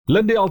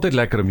Lindie, altyd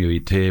lekker om jou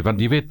hier te hê, want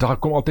jy weet, daar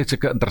kom altyd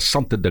sulke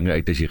interessante dinge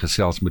uit as jy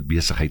gesels met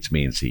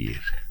besigheidsmense hier.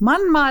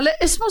 Man, maar hulle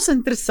is mos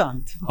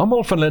interessant.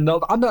 Almal van hulle,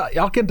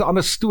 elkeen 'n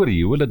ander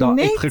storie, hoe hulle daar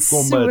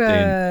uitgekom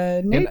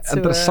het en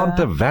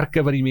interessante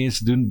werke wat die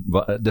mense doen.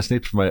 Dis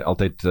net vir my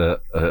altyd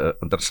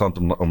interessant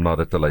om na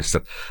dit te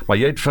luister. Maar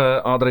jy het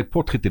vir Adrey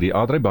Potgieter hier.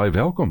 Adrey, baie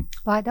welkom.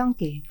 Baie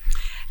dankie.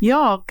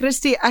 Ja,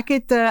 Christie, ek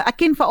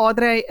ken vir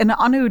Adrey in 'n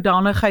ander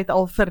hoedanigheid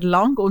al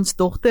verlang. Ons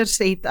dogters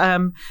het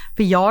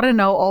vir jare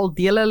nou al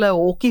deel hulle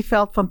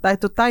hokkieveld van tyd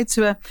tot tyd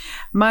so,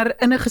 maar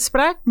in 'n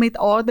gesprek met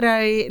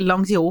Adrey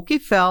langs die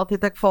hokkieveld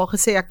het ek vir haar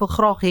gesê ek wil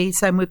graag hê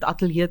sy moet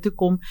ateljee toe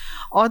kom.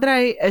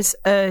 Adrey is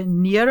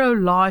 'n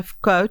neuro-life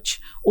coach,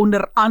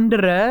 onder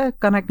andere,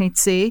 kan ek net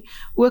sê,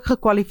 ook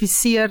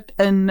gekwalifiseerd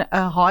in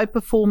high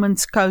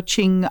performance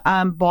coaching,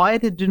 baie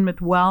te doen met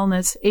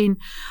wellness en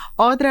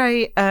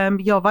Adrey,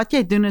 ja, wat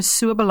jy doen is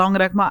so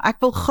belangrik, maar ek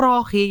wil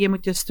graag hê jy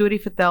moet jou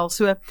storie vertel.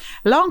 So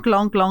lank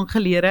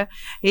gelede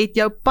het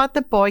jou pad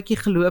 'n paadjie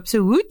geloop. So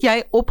hoe het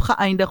jy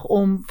opgeëindig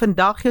om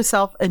vandag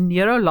jouself 'n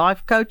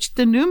neuro-life coach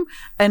te noem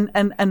in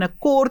 'n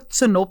kort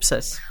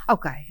synopsis?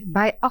 Okay,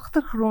 my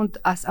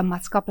agtergrond as 'n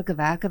maatskaplike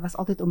werker was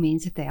altyd om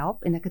mense te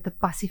help en ek het 'n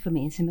passie vir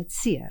mense met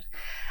seer.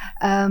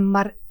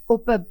 Maar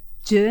op 'n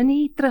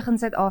journey terug in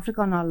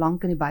Suid-Afrika na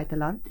lank in die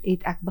buiteland,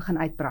 het ek begin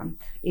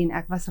uitbrand. En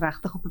ek was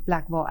regtig op 'n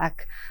plek waar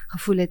ek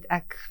gevoel het,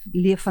 ek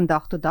leef van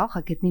dag tot dag,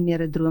 ek het nie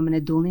meer 'n droom en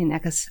 'n doel nie, en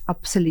ek is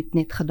absoluut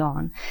net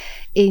gedaan.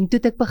 En toe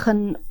het ek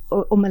begin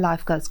om 'n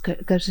life coach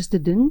kursus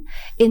te doen,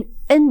 en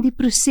in die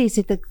proses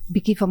het ek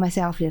bietjie van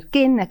myself leer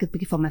ken, ek het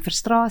bietjie van my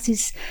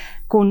frustrasies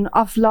kon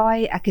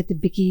aflaai, ek het 'n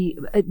bietjie,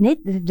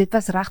 dit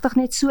was regtig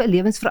net so 'n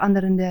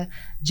lewensveranderende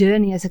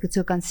journey, as ek dit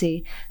so kan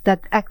sê, dat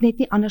ek net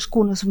nie anders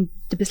kon as om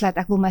te besluit,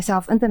 ek wil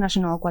myself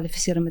internasionaal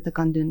kwalifiseer om dit te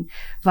kan doen,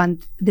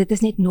 want dit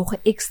is net nog 'n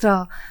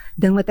ekstra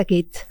ding wat ek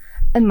het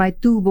in my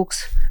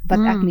toolbox, wat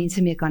ek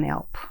mense mee kan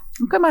help.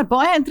 Okay, maar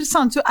baie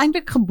interessant, so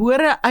eintlik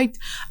gebore uit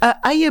 'n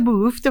eie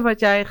behoefte wat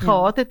jy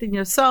gehad het in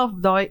jouself,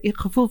 daai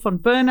gevoel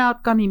van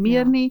burn-out, kan nie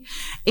meer nie,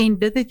 en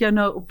dit het jou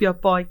nou op jou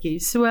paadjie,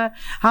 so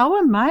how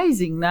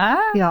amazing, né?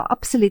 Ja,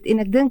 absoluut, en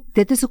ek dink,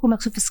 dit is hoekom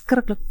ek so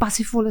verskriklik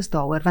passievol is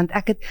daaroor, want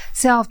ek het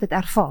self dit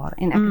ervaar,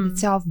 en ek het dit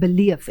self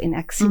beleef, en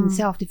ek sien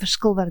self die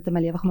verskil wat dit in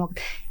my lewe gemaak het,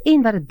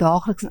 en wat dit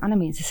daagliks in ander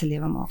mense se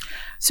lewe maak.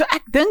 So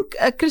ek dink,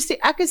 Christie,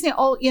 ek is nie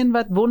al een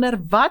wat wonder,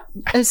 wat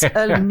is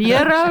 'n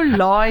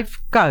neuro-life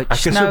coach?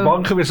 Ek is so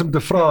bang gewees om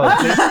te vra,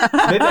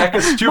 net ek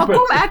is stupid. Maar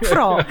kom ek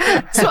vra.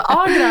 So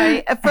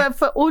Adrey,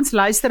 vir ons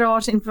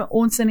luisteraars en vir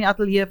ons in die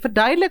ateljee,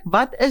 verduidelik,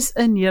 wat is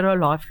 'n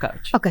neuro-life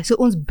coach? Okay, so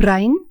ons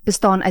brein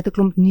bestaan uit 'n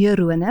klomp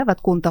neurone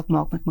wat kontak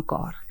maak met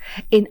mekaar.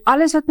 En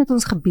alles wat met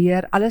ons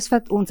gebeur, alles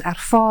wat ons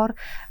ervaar,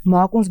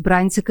 maak ons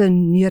brein sulke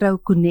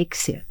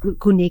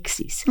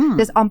neurokoneksies.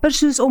 Dis amper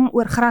soos om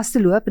oor gras te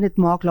loop en dit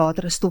maak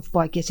later 'n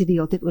stofpaadjie as jy die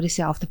hele tyd oor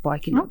dieselfde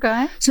paadjie loop.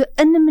 Okay. So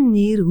in 'n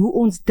manier hoe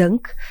ons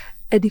dink,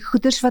 die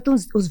goeders wat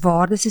ons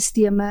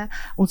waardesisteme,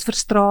 ons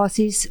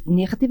frustrasies,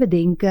 negatiewe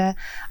denke,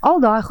 al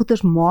daai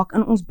goeders maak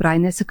in ons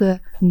breine sulke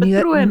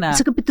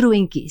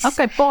patroontjies.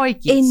 Okay,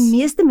 paadjies. En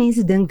meeste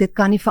mense dink dit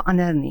kan nie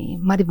verander nie,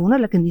 maar die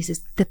wonderlike nuus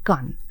is dit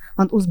kan.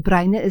 Want ons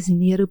breine is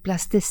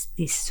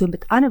neuroplastisties. So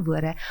met ander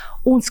woorde,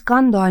 ons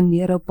kan daai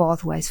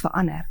neuropathways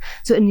verander.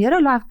 So 'n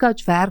neurolife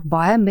coach werk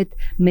baie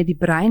met die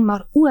brein,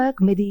 maar ook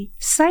met die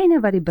seine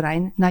wat die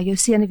brein na jou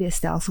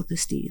senuweestelsel toe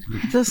stuur.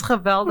 Dit is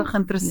geweldig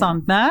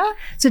interessant, né?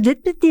 So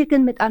dit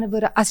beteken met ander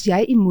woorde, as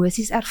jy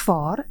emosies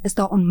ervaar, is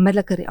daar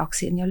onmiddellike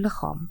reaksie in jou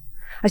liggaam.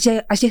 As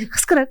jy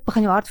geskrik,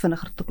 begin jou hart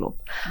vinniger te klop.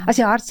 As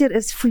jy hartseer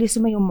is, voel jy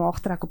sommer jou maag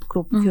trek op 'n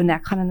knop of jou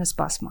nek gaan in 'n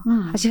spasma.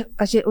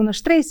 As jy onder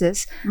stres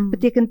is,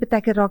 beteken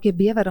partykeer raak jy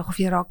bewerig of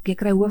jy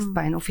kry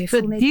hoofpyn of jy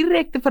voel net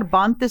direkte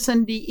verband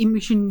tussen die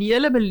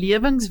emosionele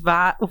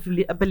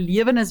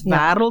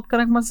beleweniswêreld, kan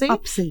ek maar sê,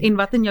 en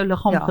wat in jou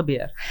liggaam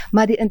gebeur.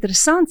 Maar die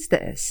interessantste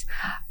is,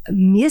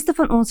 meeste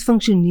van ons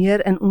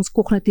funksioneer in ons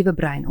kognitiewe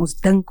brein. Ons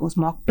dink, ons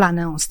maak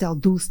planne, ons stel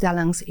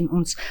doelstellings en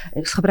ons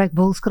gebruik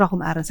wilskrag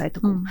om ergens uit te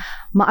kom.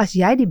 Maar as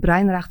jy die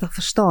brein regtig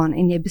verstaan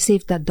en jy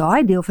besef dat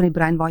daai deel van die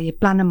brein waar jy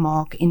planne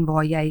maak en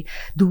waar jy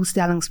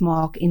doelstellings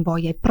maak en waar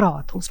jy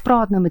praat. Ons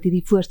praat nou met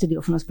hierdie voorste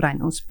deel van ons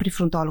brein, ons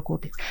prefrontale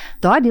korteks.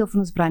 Daai deel van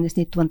ons brein is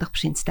net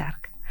 20%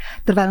 sterk.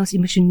 Terwyl ons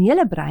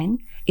emosionele brein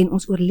en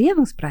ons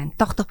oorlewingsbrein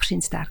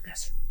 80% sterk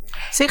is.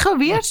 Sê gou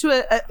weer, so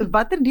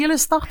watter deel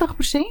is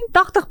 80%?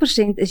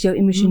 80% is jou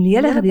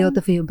emosionele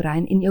gedeelte van jou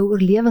brein en jou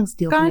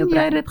oorlewingsdeel van jou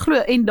brein. Kan jy dit glo?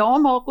 En daar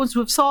maak ons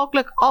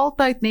hoofsaaklik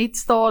altyd net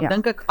staan,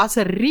 dink ek, as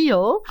 'n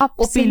reël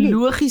op die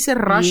logiese,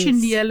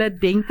 rasionele,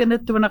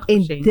 denkende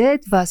 20%. En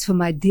dit was vir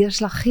my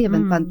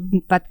deurslaggewend, want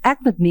wat ek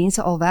met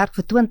mense al werk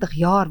vir 20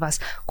 jaar was,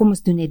 kom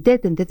ons doen net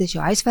dit, en dit is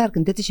jou huiswerk,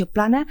 en dit is jou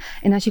planne,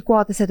 en as jy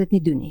kwaad is, dat dit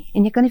nie doen nie.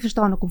 En jy kan nie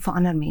verstaan hoekom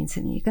verander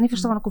mense nie. Jy kan nie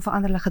verstaan hoekom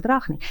verander hulle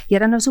gedrag nie. Jy het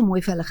dan nou so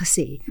mooi vir hulle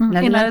gesê.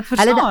 Maar hulle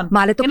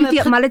het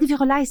nie vir jou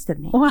geluister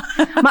nie.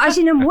 Maar as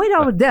jy nou mooi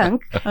daaroor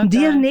dink,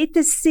 deur net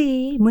te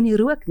sê, moenie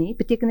rook nie,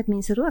 beteken dit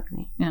mense rook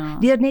nie.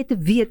 Deur net te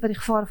weet wat die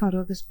gevare van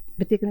rook is,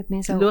 beteken dit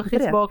mense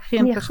logies maak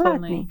geen verskil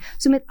nie.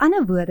 So met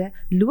ander woorde,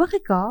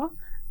 logika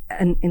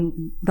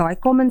en daai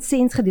common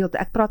sense gedeelte,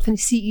 ek praat van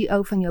die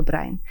CEO van jou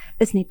brein,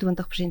 is net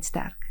 20%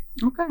 sterk.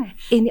 Okay.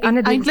 En die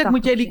ander eintlik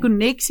moet jy die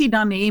konneksie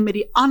dan hê met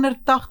die ander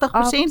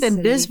 80% en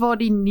dis waar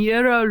die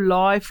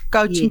neuro-life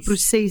coaching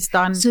proses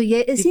dan so jy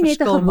is nie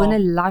net 'n gewone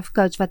life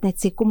coach wat net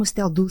sê kom ons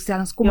stel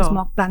doelstellings, kom ons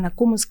maak planne,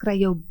 kom ons kry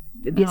jou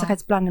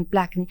besigheidsplan in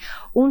plek nie.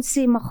 Ons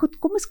sê maar goed,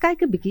 kom ons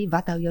kyk 'n bietjie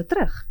wat hou jou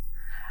terug.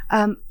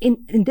 En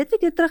dit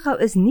wat jou terughou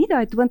is nie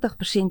daai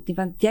 20% nie,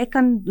 want jy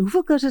kan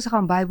hoeveel kursusse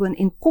gaan bywoon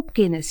en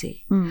kopkennis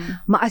hê.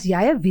 Maar as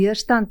jy 'n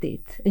weerstand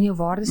het in jou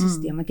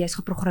waardesisteem, want jy's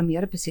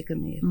geprogrammeer op 'n sekere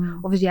manier,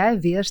 of as jy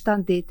 'n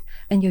weerstand het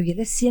in jou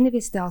hele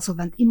senuweestelsel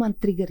want iemand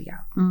trigger jou.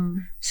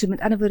 So met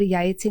ander woorde,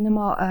 jy het sê net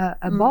maar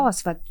 'n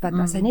baas wat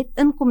as hy net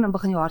inkom dan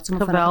begin jou hart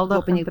sommer vinnig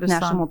klop en jy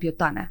kners hom op jou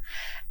tande.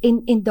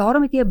 En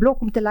daarom het jy 'n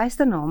blok om te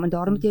luister na hom en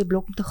daarom het jy 'n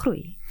blok om te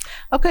groei.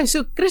 Okay,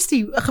 so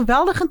Christie,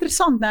 geweldig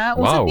interessant, né?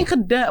 Ons het nie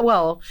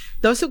gedink,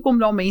 dis hoekom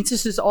daar mense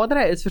soos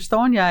Adria is,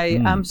 verstaan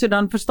jy? So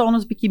dan verstaan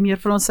ons bietjie meer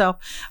vir onsself.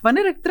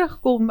 Wanneer ek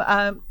terugkom,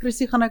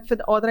 Christie, gaan ek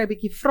vir Adria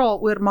bietjie vra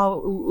oor maar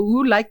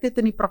hoe lyk dit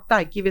in die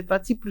praktyk? Jy weet,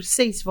 wat is die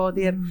proses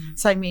waardeur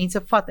sy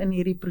mense vat in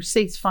hierdie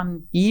proses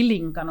van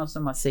healing, kan ons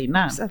nou maar sê,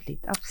 né?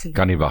 Absoluut.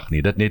 Kan nie wag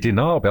nie. Dit net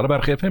hierna op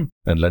Helberg FM.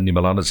 En Lindie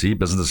Malana is hier,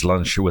 Business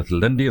Lunch with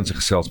Lindie, en sy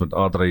gesels met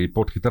Adria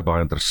Potgieter,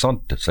 baie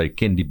interessant. Sy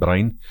ken die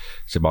brein.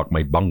 Sy maak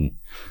my bang.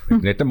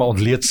 Ek net maar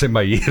ontleed sy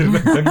my hier.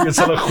 Ek dink dit is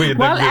 'n goeie ding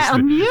wees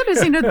nie. Nee,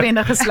 dis nie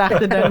noodwendig 'n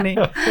slegte ding nie.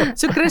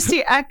 So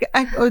Christie, ek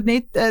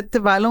net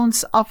terwyl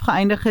ons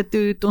afgeëindig het,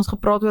 toe ons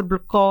gepraat oor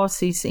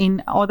blokkades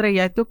en Adria,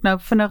 jy het ook nou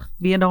vinnig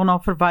weer daarna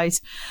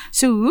verwys.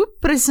 So hoe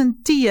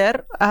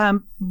presenteer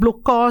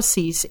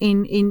blokkades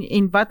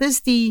en wat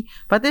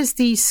is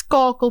die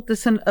skakel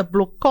tussen 'n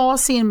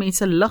blokkade in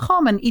mense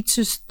liggaam en iets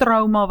soos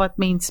trauma wat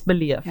mens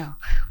beleef? Ja.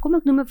 Kom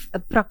ek noem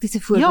 'n praktiese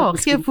voorbeeld.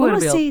 Ja, gee 'n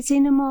voorbeeld. Kom ons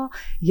sê nou maar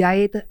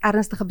jy het 'n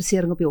ernstige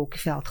besering op die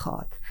hokkieveld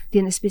gehad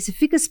teen 'n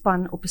spesifieke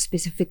span op 'n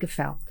spesifieke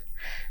veld.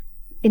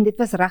 En dit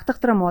was regtig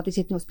traumaties,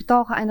 jy het in die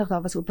hospitaal geëindig,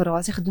 daar was 'n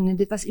operasie gedoen en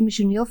dit was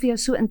emosioneel vir jou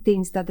so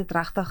intens dat dit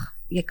regtig,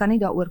 jy kan nie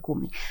daaroor kom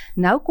nie.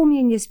 Nou kom jy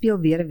en jy speel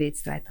weer 'n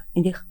wedstryd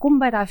en jy kom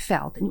by daai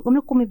veld en die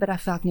oomblik kom jy by daai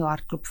veld en jou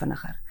hart klop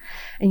vinniger.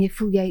 En jy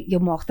voel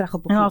jou maag terug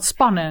op. Ja,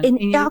 spanning. En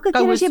elke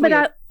keer as jy by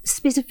daai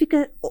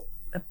spesifieke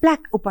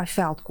plek op daai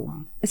veld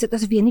kom, is dit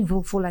asof jy nie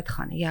wil voluit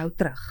gaan nie, jy hou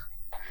terug.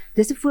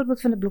 Dis 'n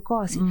voorbeeld van 'n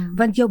blokkade,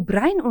 want jou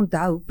brein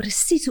onthou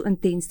presies hoe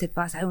intens dit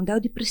was. Hy onthou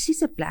die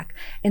presiese plek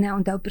en hy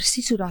onthou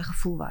presies hoe daai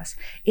gevoel was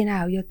en hy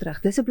hou jou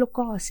terug. Dis 'n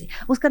blokkade.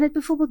 Ons kan dit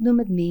byvoorbeeld noem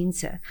met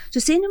mense. So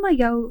sê nou maar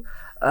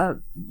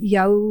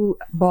jou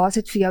baas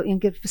het vir jou een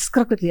keer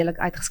verskriklik lelik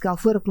uitgeskel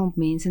voor 'n klomp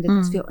mense en dit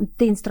was vir jou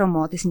intens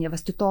traumaties en jy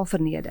was totaal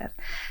verneder.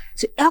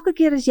 So elke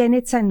keer as jy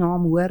net sy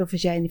naam hoor of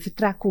as jy in die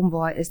vertrek kom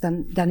waar hy is,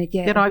 dan het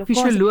jy daai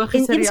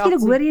fisiologiese reaksie. En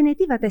hoor jy net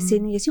nie wat hy sê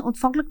nie, jy is nie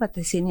ontvanklik wat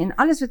hy sê nie en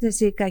alles wat hy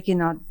sê kyk jy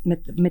na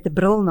met 'n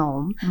bril na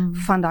hom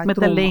van daai met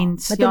 'n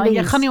lens.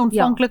 Jy gaan nie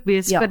ontvanklik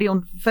wees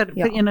vir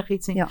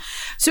enigiets nie.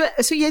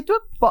 So jy het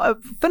ook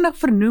vinnig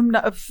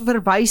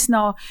verwys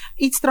na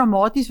iets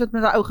traumaties wat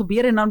met 'n ou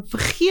gebeur en dan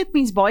vergeet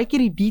mens baie keer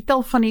die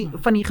detail van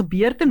die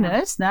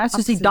gebeurtenis, né?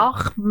 Soos die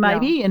dag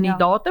maybe en die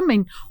datum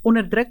en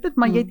onderdruk dit,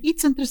 maar jy het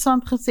iets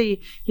interessant gesê.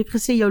 Jy het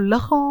gesê jou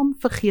liggaam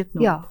vergeet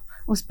nooit. Ja.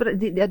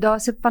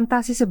 Daar's 'n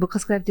fantastiese boek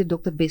geskryf deur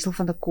Dr. Bessel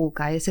van der Kolk.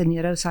 Hy is 'n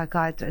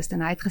neuropsychiatrist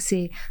en hy het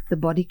gesê the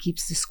body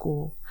keeps the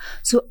score.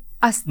 So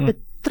as 'n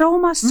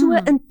trauma so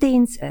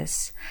intens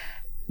is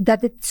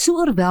dat dit so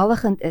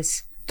oorweldigend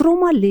is,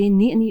 trauma lê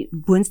nie in die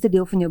boonste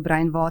deel van jou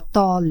brein waar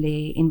taal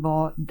lê en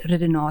waar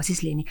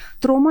redenasies lê nie.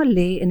 Trauma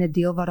lê in 'n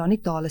deel waar daar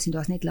nie taal is en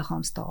daar's net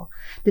liggaamstaal.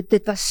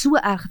 Dit was so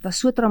erg, dit was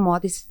so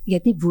traumaties, jy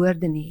het nie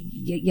woorde nie,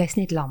 jy's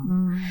net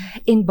lam.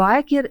 En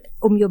baie keer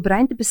om jou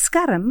brein te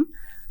beskerm,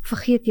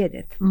 vergeet jy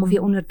dit of jy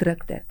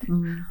onderdruk dit.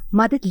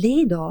 Maar dit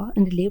lê daar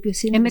en dit lê op jou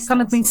senuweestelsel. En dit kan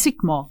dit mens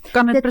siek maak.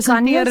 Kan dit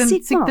presenteer in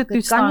siekte toestand.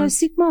 Dit kan jou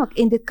siek maak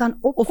en dit kan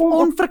opkom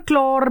of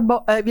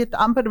onverklaarbaar, weet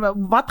amper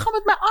wat gaan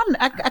met my aan?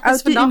 Ek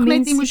is vandag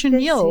net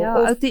emosioneel. Ja,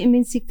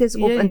 outoimmuunsiektes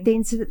of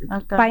intense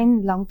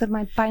pyn,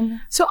 langtermynpyn.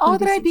 So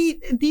Adria,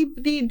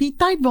 die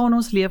tyd waarin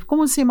ons leef, kom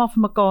ons sê maar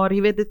vir mekaar,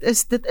 jy weet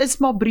dit is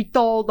maar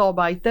brutaal daar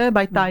buite,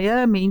 by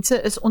tye,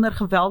 mense is onder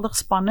geweldig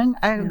spanning.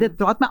 Dit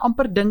laat my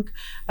amper dink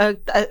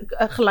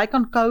gelyk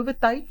aan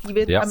COVID-tyd, jy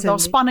weet, daar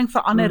spanning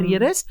vir ander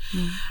redes.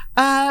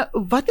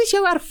 Wat is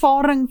jou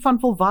ervaring van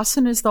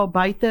volwassenes daar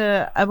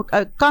buite?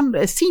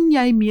 Sien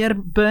jy meer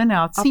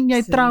burn-out? Sien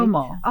jy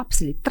trauma?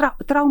 Absoluut.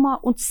 Trauma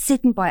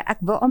ontsettend baie. Ek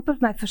wil amper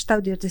my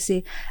verstou deur te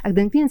sê, ek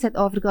dink nie in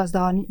Suid-Afrika is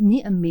daar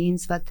nie 'n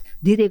mens wat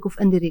direk of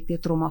indirek deur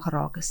trauma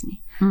geraak is nie.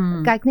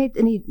 Kyk net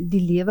in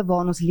die lewe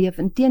waarin ons leef.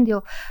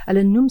 Inteendeel,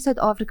 hulle noem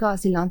Suid-Afrika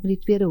as die land met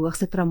die tweede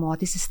hoogste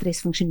traumatiese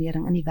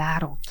stresfunksionering in die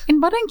wêreld. En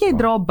wat dink jy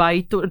dra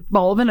by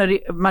behalwe nou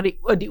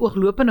die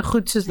ooglopende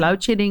goed soos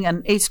load shedding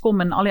en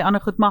Eskom en al die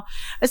ander goed, maar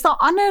is daar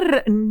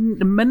ander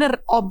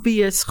minder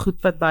obvious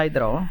goed wat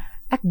bydra?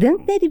 Ek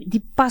dink net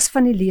die pas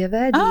van die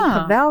lewe, die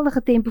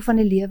geweldige tempo van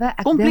die lewe,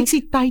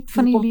 kompleksiteit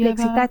van die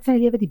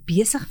lewe, die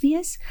besig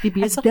wees.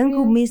 Ek dink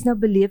hoe mense nou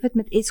beleef het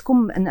met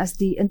Eskom en as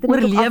die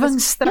internet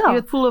oorlewingsstryd,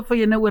 jy voel of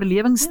jy nou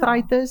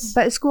oorlewingsstryd is.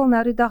 By 'n skool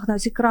nou die dag, nou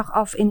is die krag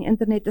af en die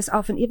internet is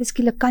af en ewe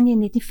skielik kan jy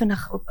net nie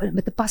vinnig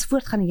met 'n pas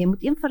voortgaan nie. Jy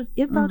moet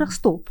eenvoudig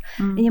stop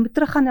en jy moet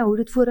teruggaan na hoe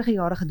dit vorige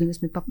jare gedoen is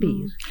met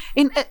papier.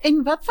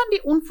 En wat van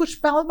die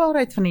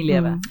onvoorspelbaarheid van die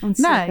lewe?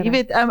 Nee, jy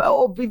weet,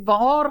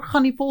 waar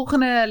gaan die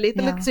volgende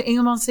letterlik so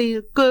Engelman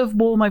sê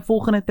curveball my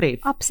volgende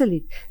tref?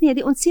 Absoluut. Nee,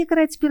 die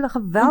onsekerheid speel 'n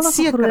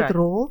geweldige groot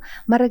rol,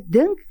 maar ek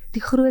dink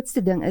die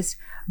grootste ding is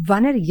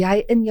wanneer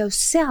jy in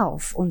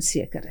jouself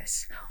onseker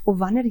is of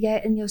wanneer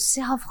jy in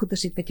jouself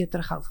goeders het wat jou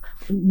terughou.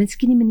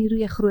 Miskien die manier hoe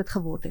jy groot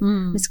geword het.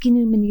 Miskien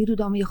die manier hoe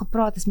daarmee jy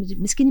gepraat het,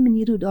 miskien die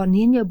manier hoe daar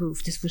nie in jou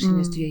behoeftes voorsien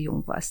is toe jy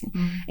jonk was nie.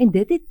 En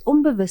dit het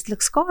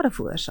onbewustelik skade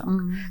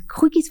veroorsaak.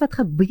 Goedjies wat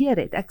gebeur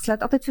het. Ek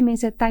sluit altyd vir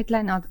mense 'n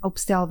tydlyn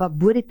opstel waar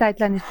bo die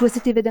tydlyn is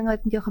positiewe dinge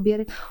wat met jou gebeur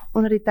het,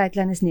 onder die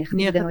tydlyn is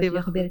negatiewe dinge wat met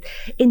jou gebeur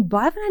het. En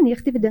baie van die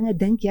negatiewe dinge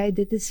dink jy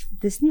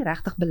dis nie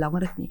regtig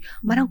belangrik nie.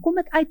 Maar dan kom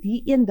dit uit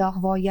hier een dag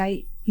waar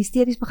jy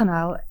hysteries begin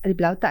huil uit die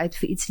bloute uit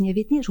vir iets en jy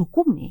weet nie eens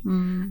hoekom nie.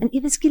 En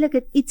ewe skielik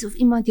het iets of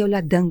iemand jou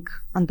laat dink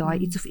aan daai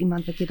iets of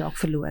iemand wat jy dalk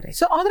verloor het.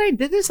 So Adrie,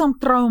 dit is dan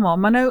trauma,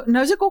 maar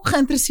nou is ek ook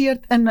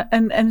geïnteresseerd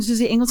in soos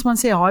die Engelsman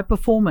sê high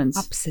performance.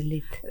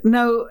 Absoluut.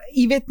 Nou,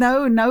 jy weet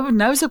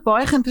nou is ek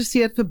baie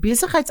geïnteresseerd vir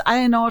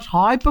besigheidseienaars,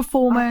 high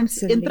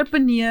performance,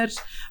 entrepreneurs,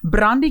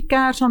 brand die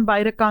kers aan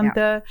beide kante.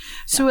 Ja.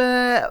 So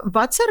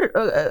watser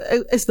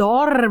is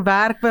daar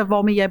werk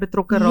waarmee jy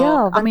betrokke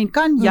raak? I mean,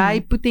 kan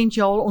jy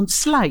potensiaal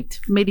ontsluit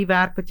met die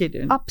werk wat jy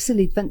doen?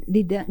 Absoluut, want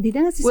die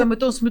ding is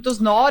moet ons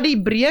na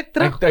die breek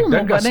terugkom,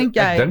 wat dink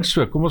jy? Ek dink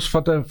so, kom ons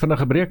vat 'n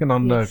vinnige breek en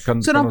dan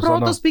kan so dan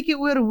praat ons bietjie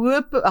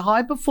oor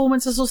high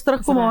performance as ons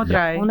terugkom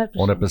Adrie.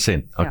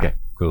 100%. Okay,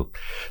 cool.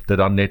 Dit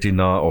dan net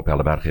hierna op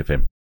Helleberg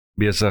FM.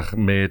 Besig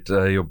met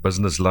jou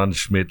business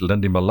lunch met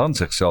Lindie Malan,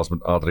 selfs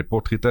met Adrie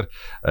Potgieter,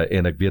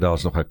 en ek weet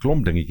daar's nog 'n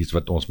klomp dingetjies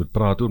wat ons moet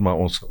praat oor, maar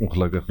ons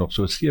ongelukkig nog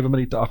so 7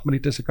 minute, 8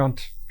 minute se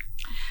kant.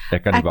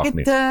 Ek kan nie wag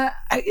nie.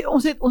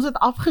 Ons het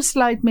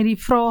afgesluit met die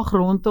vraag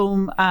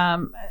rondom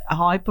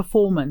high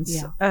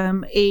performance.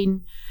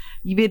 En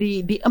jy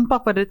weet die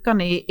impak wat dit kan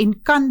hê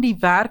en kan die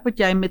werk wat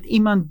jy met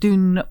iemand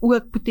doen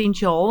ook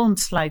potensiaal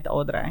ontsluit,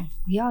 Adrie?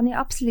 Ja, nee,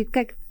 absoluut.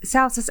 Kyk,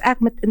 selfs as ek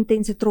met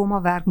intense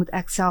trauma werk, moet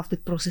ek self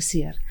dit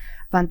prosesseer,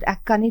 want ek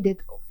kan nie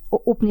dit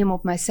opneem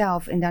op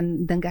myself en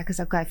dan dink ek is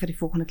okay vir die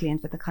volgende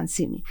kliënt wat ek gaan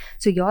sien nie.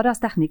 So ja, daar's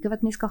tegnieke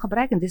wat mense kan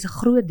gebruik en dis 'n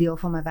groot deel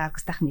van my werk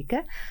is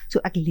tegnieke. So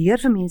ek leer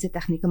vir mense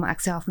tegnieke, maar ek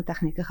self moet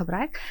tegnieke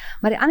gebruik.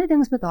 Maar die ander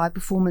ding is met high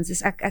performance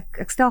is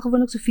ek stel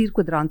gewoonlik so 4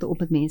 kwadrante op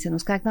met mense en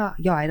ons kyk na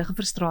jou huidige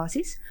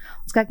frustrasies.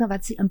 Ons kyk na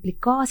wat se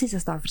implikasies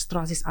as daai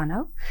frustrasies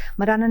aanhou.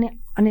 Maar dan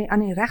aan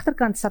die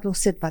regterkant sal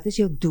ons sit, wat is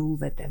jou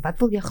doelwitte? Wat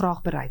wil jy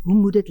graag bereik? Hoe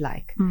moet dit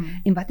lyk?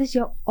 En wat is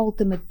jou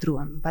ultimate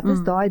droom? Wat is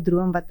daai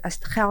droom wat as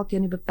geld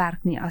jou nie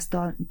beperk nie, as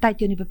daar tyd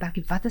jou nie beperk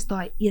nie, wat is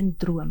daai een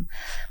droom?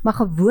 Maar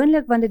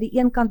gewoonlik wanneer die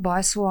een kant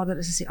baie swaarder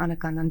is as die ander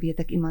kant, dan weet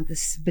ek iemand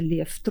is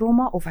beleef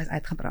trauma of hy's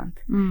uitgebrand.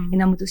 En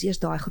dan moet ons eers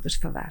daai goeders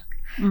verwerk.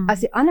 As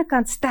die ander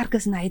kant sterk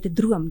is en hy het 'n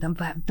droom,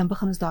 dan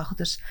begin ons daai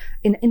goeders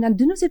en dan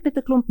doen ons dit met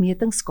 'n klomp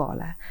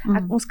metingskale.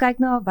 Ons kyk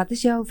na wat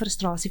is jou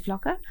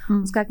frustrasievlakke?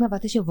 Ons kyk na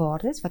wat is jou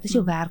waardes? Wat is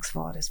jou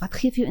werkswaardes? Wat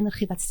gee vir jou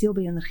energie? Wat steel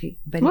by jou energie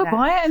by die werk?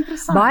 Baie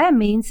interessant. Baie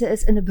mense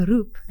is in 'n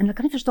beroep en hulle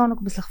kan nie verstaan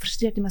hoekom hulle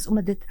gefrustreerd is, maar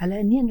omdat dit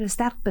hulle nie in hulle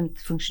sterkpunt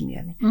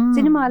funksioneer nie.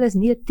 Sê nie maar hulle is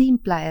nie 'n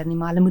teamplayer nie,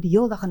 maar hulle moet die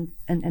hele dag in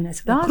 'n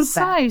groep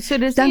werk. So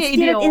dis nie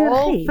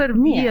ideaal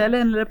vir wie hulle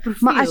in hulle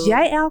profiel. Maar as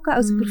jy elke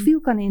ou se profiel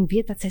kan hê en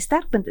weet wat sy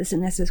sterkpunt is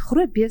en as 'n groot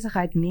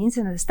besigheid mense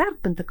in hulle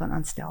sterkpunte kan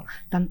aanstel,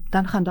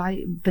 dan gaan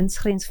daai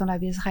winsgrens van daai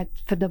besigheid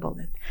verdubbel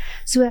dit.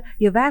 So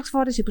jou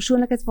werkswaardes, jou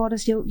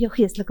persoonlikheidswaardes, jou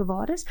geestelike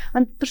waardes,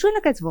 want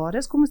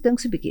persoonlikheidswaardes, kom ons dink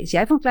so 'n bietjie, as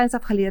jy van kleins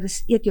af geleer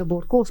is eet jou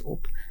bord kos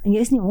op en jy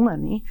is nie honger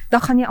nie,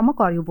 dan gaan jy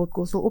almekaar jou bord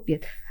kos wil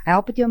opeet.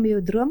 Help dit jou om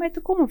jou droom uit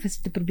te kom of is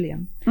dit 'n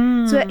probleem?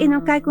 So en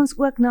dan kyk ons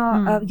ook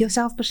na jou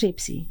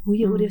selfpersepsie, hoe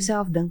jy oor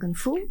jouself dink en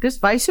voel. Dis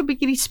wys so 'n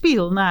bietjie die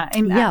spieël, né?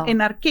 En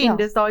erken,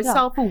 dis daai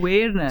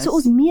self-awareness. So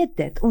ons meet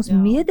dit. Ons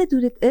meet dit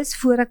hoe dit is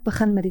voor ek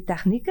begin met die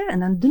tegnieke en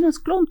dan doen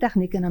ons klomp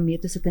tegnieke en dan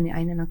meet ons dit aan die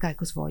einde en dan kyk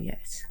ons waar jy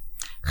is.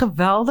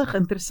 Geweldig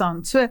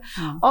interessant. So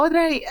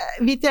Adrie,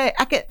 weet jy,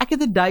 ek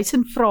het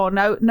 1000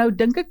 vrae. Nou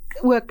dink ek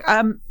ook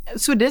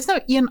so dis nou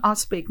een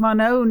aspek, maar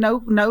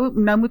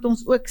nou moet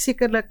ons ook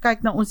sekerlik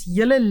kyk na ons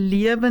hele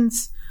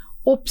lewens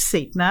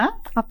opset, né?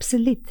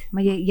 Absoluut.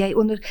 Maar jy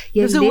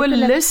dis 'n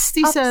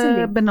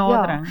holistiese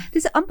benadering. Ja.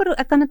 Dis amper,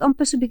 ek kan dit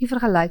amper so 'n bietjie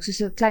vergelyk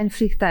soos 'n klein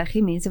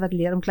vliegtuigie. Mense wat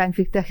leer om klein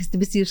vliegtuigies te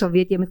bestuur sal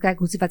weet jy moet kyk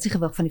wat is die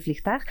gewig van die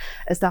vliegtuig?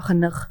 Is daar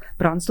genoeg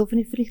brandstof in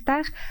die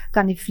vliegtuig?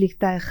 Kan die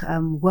vliegtuig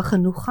hoog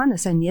genoeg gaan?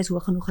 Is sy neus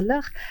hoog genoeg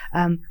gelig?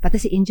 Wat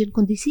is die engine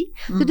kondisie?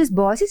 So dis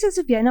basies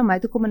asof jy na my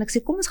toe kom en ek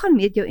sê kom ons gaan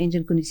meet jou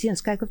engine kondisie.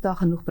 Ons kyk of daar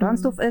genoeg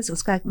brandstof is.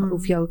 Ons kyk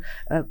of jou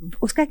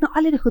ons kyk na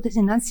al die goedes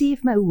en dan sê jy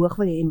vir my hoe hoog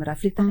wil jy hê met daai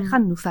vliegtuig? Jy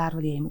gaan hoe ver ver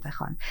wil jy moet hy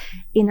gaan.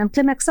 En dan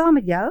klim ek saam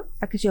met jou,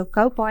 ek is jou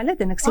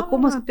co-pilot en ek sê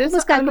kom ons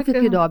kyk of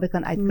ek jou daarby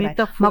kan uitkry.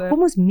 Metafoor. Maar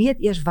kom ons meet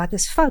eers wat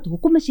is fout.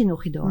 Hoekom is jy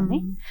nog nie daar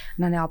nie?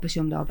 En dan help ons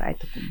jou om daarby uit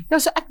te kom. Ja,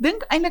 so ek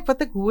dink eintlik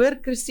wat ek hoor,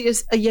 Christie,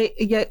 is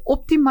jy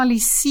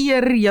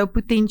optimaliseer jou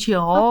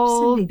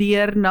potensiaal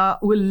deur na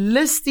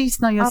holisties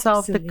na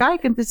jouself te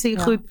kyk en te sê,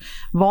 goed,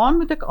 waar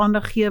moet ek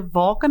aandag gee?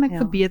 Waar kan ek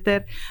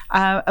verbeter?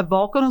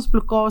 Waar kan ons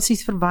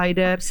blokkades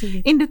verwyder?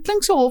 En dit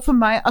klink so half vir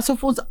my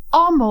asof ons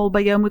almal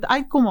by jou moet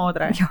uitkom,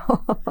 Adrey.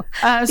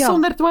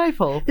 Sonder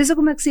twyfel. Dis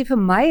hoekom ek sê vir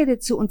my het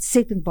dit so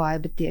ontsettend baie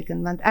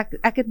beteken, want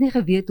ek het nie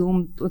geweet hoe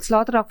om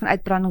ontslae te raak van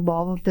uitbranding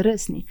behalwe om te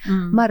rus nie.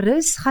 Maar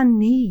rus gaan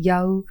nie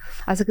jou,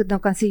 as ek dit nou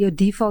kan sê, jou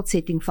default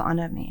setting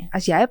verander nie.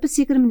 As jy op 'n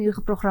sekere manier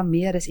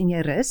geprogrammeer is en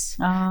jy rus,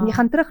 en jy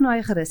gaan terug na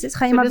jy gerus is,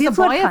 gaan jy maar weer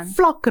voortgaan. Dis 'n baie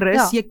vlak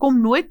rus. Jy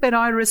kom nooit by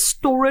daai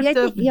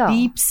restorative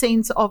deep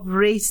sense of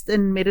rest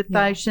and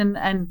meditation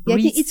and jy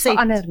het reset. Iets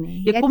verander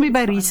nie. Jy kom nie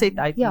by reset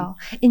uit nie. Ja,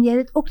 en jy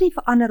het dit ook nie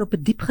verander op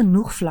 'n diep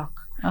genoeg vlak.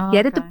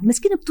 Jy het dit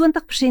miskien op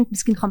 20%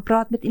 miskien gaan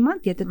praat met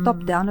iemand, jy het 'n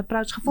top-down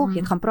approach gevolg, jy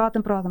het gaan praat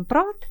en praat en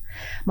praat,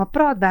 maar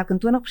praat werk in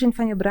 20%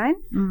 van jou brein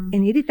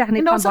en hierdie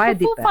tegniek gaan baie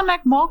dieper. En van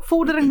ek maak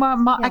vordering,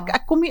 maar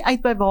ek kom nie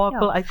uit by waar ek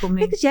wil uitkom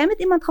nie. Kyk, as jy met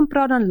iemand gaan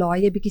praat, dan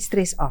laai jy 'n bietjie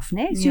stres af,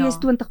 né? So jy is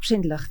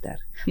 20% ligter.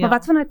 Maar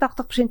wat van daai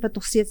 80% wat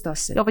nog steeds daar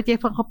sit? Ja, wat jy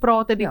van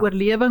gepraat het, die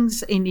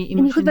oorlewings en die emosioneel.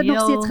 En die goed wat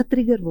nog steeds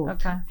getrigger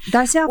word.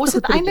 Ons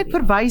het eintlik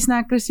verwys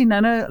na Christie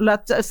nou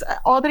laat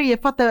Adrey, jy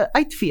vat 'n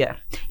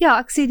uitveer. Ja,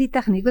 ek sê die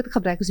tegniek wat ek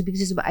gebruik is 'n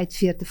bietjie soos om 'n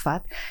uitveer te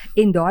vat.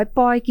 En daai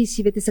paadjies,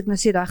 jy weet as ek nou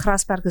sê daai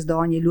grasperk is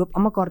daar en jy loop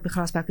almekaar op die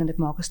grasperk en dit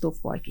maak 'n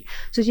stofpaadjie.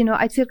 So as jy nou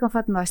uitveer kan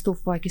vat en daai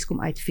stofpaadjies kom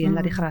uitvee en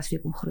laat die gras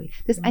weer kom groei.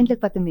 Dis eintlik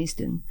wat 'n mens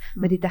doen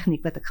met die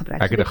tegniek wat ek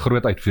gebruik. Ek het 'n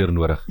groot uitveer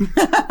nodig.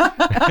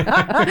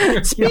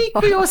 Speak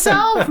for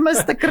yourself,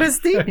 Mr.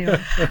 Christie.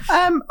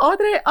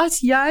 Adrey,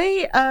 as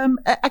jy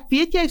ek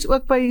weet jy is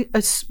ook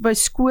by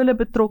skole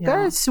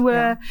betrokke,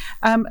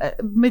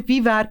 met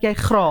wie werk jy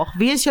graag?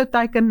 Wie is jou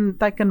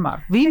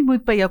teikenmark? Wie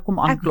moet by jou kom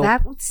aanklop? Ek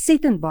werk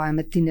ontsettend baie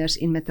met tieners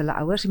en met hulle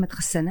ouers en met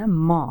gesinne,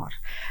 maar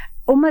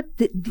omdat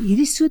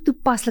hierdie so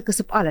toepaslik is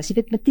op alles. Jy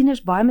weet, met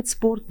tieners baie met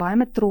sport, baie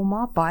met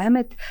trauma, baie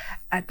met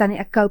tannie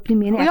ek cope nie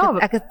meer nie.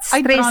 Ek het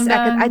stres,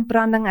 ek het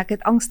uitbranding, ek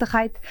het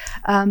angstigheid.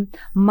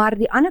 Maar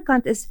die ander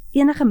kant is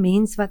enige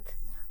mens wat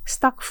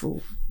stak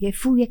voel. Jy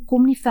voel jy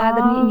kom nie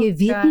verder nie en jy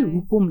weet nie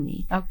hoekom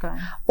nie.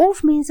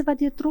 Of mense wat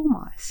deur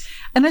trauma is.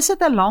 En is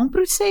dit 'n lang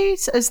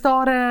proses? Is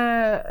daar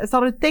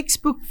 'n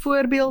textbook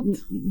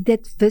voorbeeld?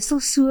 Dit wissel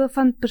so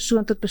van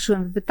persoon tot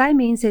persoon. Party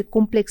mense het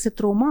komplekse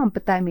trauma en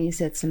party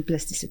mense het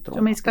simplistiese trauma.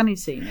 So mense kan nie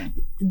sê nie.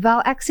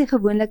 Wel, ek sê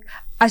gewoonlik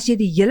as jy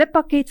die hele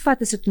pakket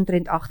vat, is dit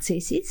omtrent 8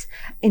 sessies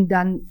en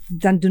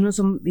dan doen ons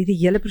om die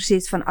hele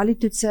proses van al die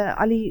toetse,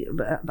 al die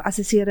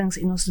assesserings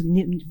en ons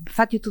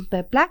vat jou tot by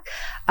 'n plek.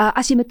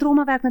 As jy met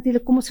trauma werk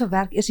natuurlik, kom ons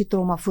verwerk eers die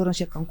trauma voor ons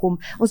jou kan kom.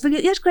 Ons wil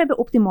jou eers kry by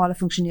optimale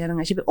funksionering.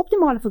 As jy by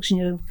optimale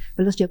funksionering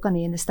wil ons jou kan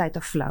hê in 'n state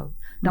of flow.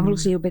 Dan wil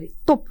ons jou by die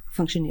top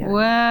funksionering.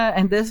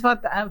 En dis wat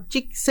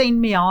chick send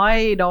me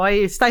high,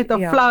 daai state of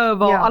flow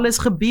waar alles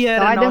gebeur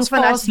en daar's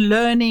fast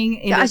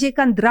learning en as jy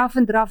kan draf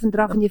en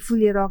jy voel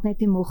jy raak net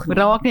nie moeg nie.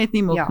 Raak net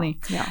nie moeg nie.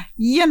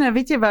 Jene,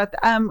 weet jy wat?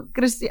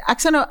 Christie, ek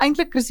sou nou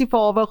eintlik Christie vir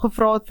haar wou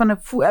gevra het van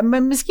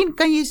 'n miskien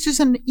kan jy soos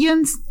in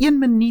 1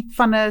 minuut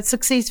van 'n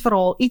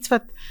suksesverhaal, iets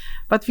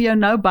wat vir jou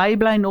nou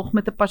bybly nog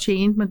met 'n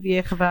pasiënt met wie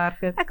jy gewerk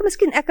het? Ek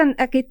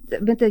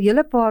het met 'n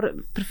hele paar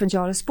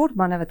provinsiale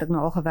sportmanne wat ek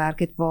nou al gewerk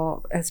het waar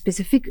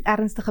spesifiek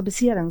ernstige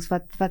beserings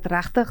wat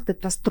regtig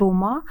dit was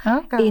trauma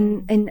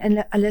en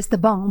hulle is te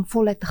bang om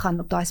voluit te gaan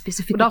op daai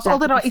spesifieke. Daar's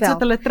altyd daar iets wat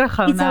hulle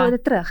terughou, iets hou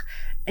hulle terug.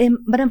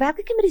 Maar dan werk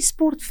ek nie met die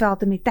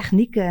sportveld en met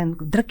tegnieke en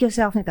druk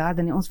jouself net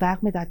harder nie. Ons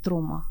werk met daai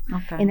trauma.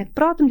 En ek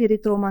praat om deur die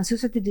trauma en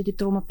soos wat jy deur die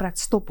trauma praat,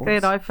 stop ons. Kry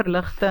daai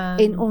verligting.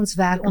 En ons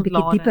werk 'n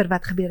bietjie dieper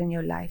wat gebeur in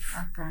jou lyf.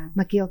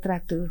 My keel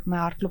trek toe, my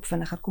hart klop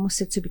vinniger. Kom ons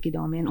sit so 'n bietjie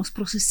daarmee en ons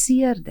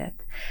prosesseer dit.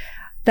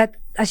 Dat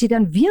as jy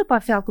dan weer op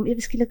daai veld kom,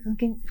 ewe skielik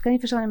kan jy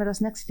verstaan maar daar's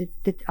niks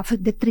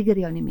dit trigger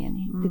jou nie meer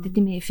nie. Dit het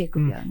nie meer effek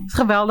op jou nie. Dis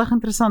geweldig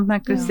interessant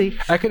net Christie.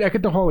 Ek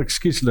het nogal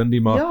ekskuus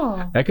Lindie,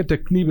 maar ek het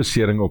 'n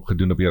kniebesering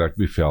opgedoen op die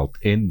rugbyveld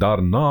en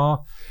daarna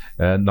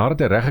nadat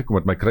hy reggekom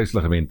het my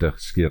kruisligamente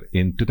geskeur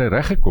en toe hy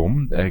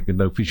reggekom, ek het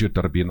nou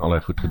fisioterapie en al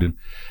daai goed gedoen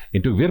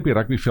en toe ek weer op die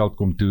rugbyveld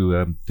kom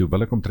toe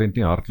wil ek omtrent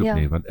nie hardloop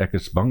nie want ek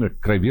is bang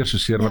ek kry weer so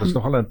seer maar dit is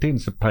nogal 'n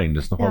intense pyn,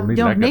 dis nogal nie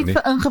lekker nie. Net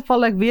vir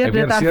ingeval ek weer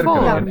dit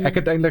ervaar. En ek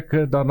het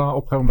eintlik daarna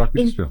opgehou om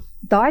rugby te speel.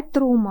 Daai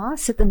trauma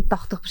sit in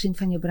 80%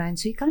 van jou brein,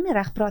 so jy kan nie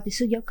reg praat nie.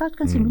 So jou coach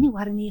kan sê moenie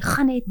worry nie,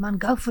 gaan net man,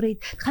 go for it.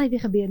 Dit gaan nie weer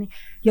gebeur nie.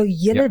 Jou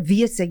hele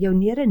wese, jou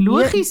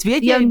logies,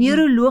 weet jy, jou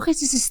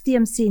neurologiese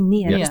stelsel sê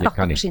nee, dit is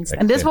 80%.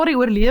 En dis waar die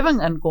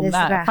oorlewing inkom,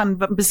 van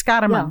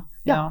beskerming.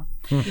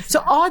 So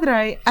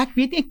Adrey, ek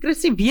weet nie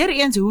Christie weer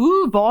eens,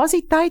 waar is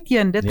die tyd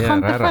heen? Dit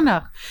gaan te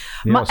vinnig.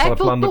 Maar ek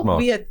wil tog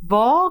weet,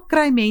 waar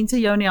kry mense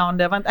jou in die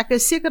hande? Want ek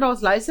is seker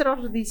daar's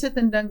luisteraars wat hier sit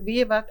en dink,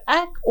 weet wat,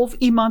 ek of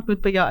iemand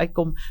moet by jou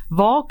uitkom.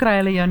 Waar kry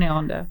hulle jou in die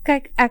hande?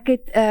 Kyk, ek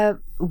het 'n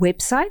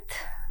website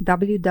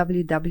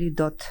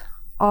www.ap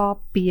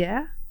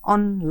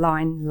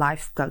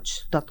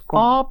aponlinelifecoach.com.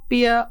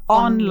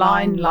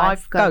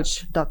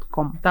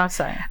 aponlinelifecoach.com. Daar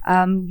sê.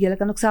 Julle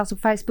kan ook selfs op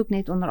Facebook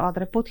net onder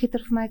Adre Potgieter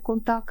vir my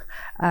kontak.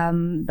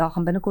 Daar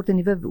gaan binnekort 'n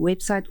nuwe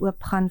webwerf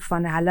oopgaan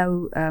van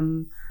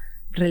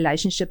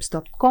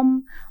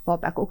relationships.com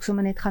waarop ek ook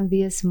sommer net gaan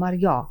wees, maar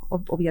ja,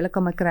 op julle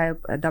kan my kry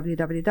op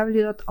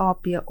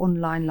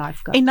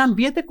www.aponlinelifecoach. En dan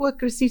weet ek ook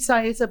Christie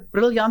sy is 'n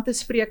briljante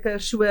spreker,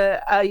 so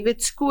jy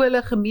weet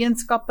skole,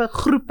 gemeenskappe,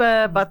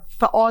 groepe wat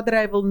vir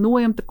Adre wil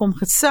nooi om te kom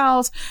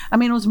gesels. I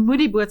mean ons moet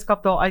die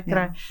boodskap daar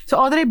uitkry. Ja. So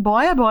Adre,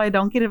 baie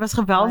dankie, dit was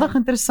geweldig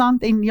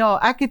interessant en ja,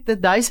 ek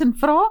het 1000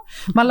 vrae,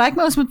 maar lyk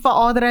my ons moet vir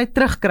Adre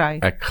terugkry.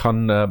 Ek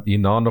gaan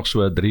hierna nog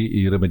so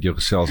 3 ure met jou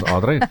gesels,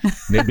 Adre,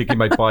 net bietjie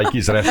my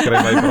paadjies regkry.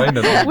 My brein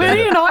en hoor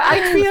jy nou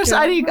uitveers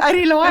uit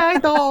die laai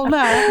uithaal,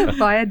 né?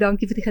 Baie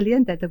dankie vir die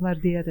geleentheid, ek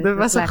waardeer dit. Dit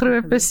was 'n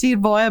groot plesier,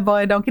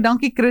 baie dankie.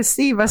 Dankie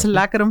Christie, was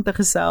lekker om te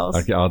gesels.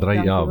 Dankie Adre,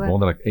 ja,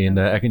 wonderlik. En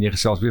ek en jy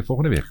gesels weer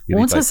volgende week.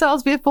 Ons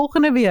gesels weer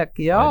volgende week.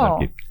 Ja.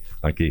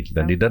 Dankie.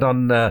 Lindie, dit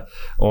dan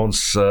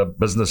ons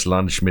business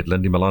lunch met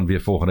Lindie Malan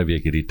weer volgende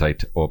week hierdie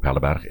tyd op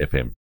Helleberg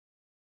FM.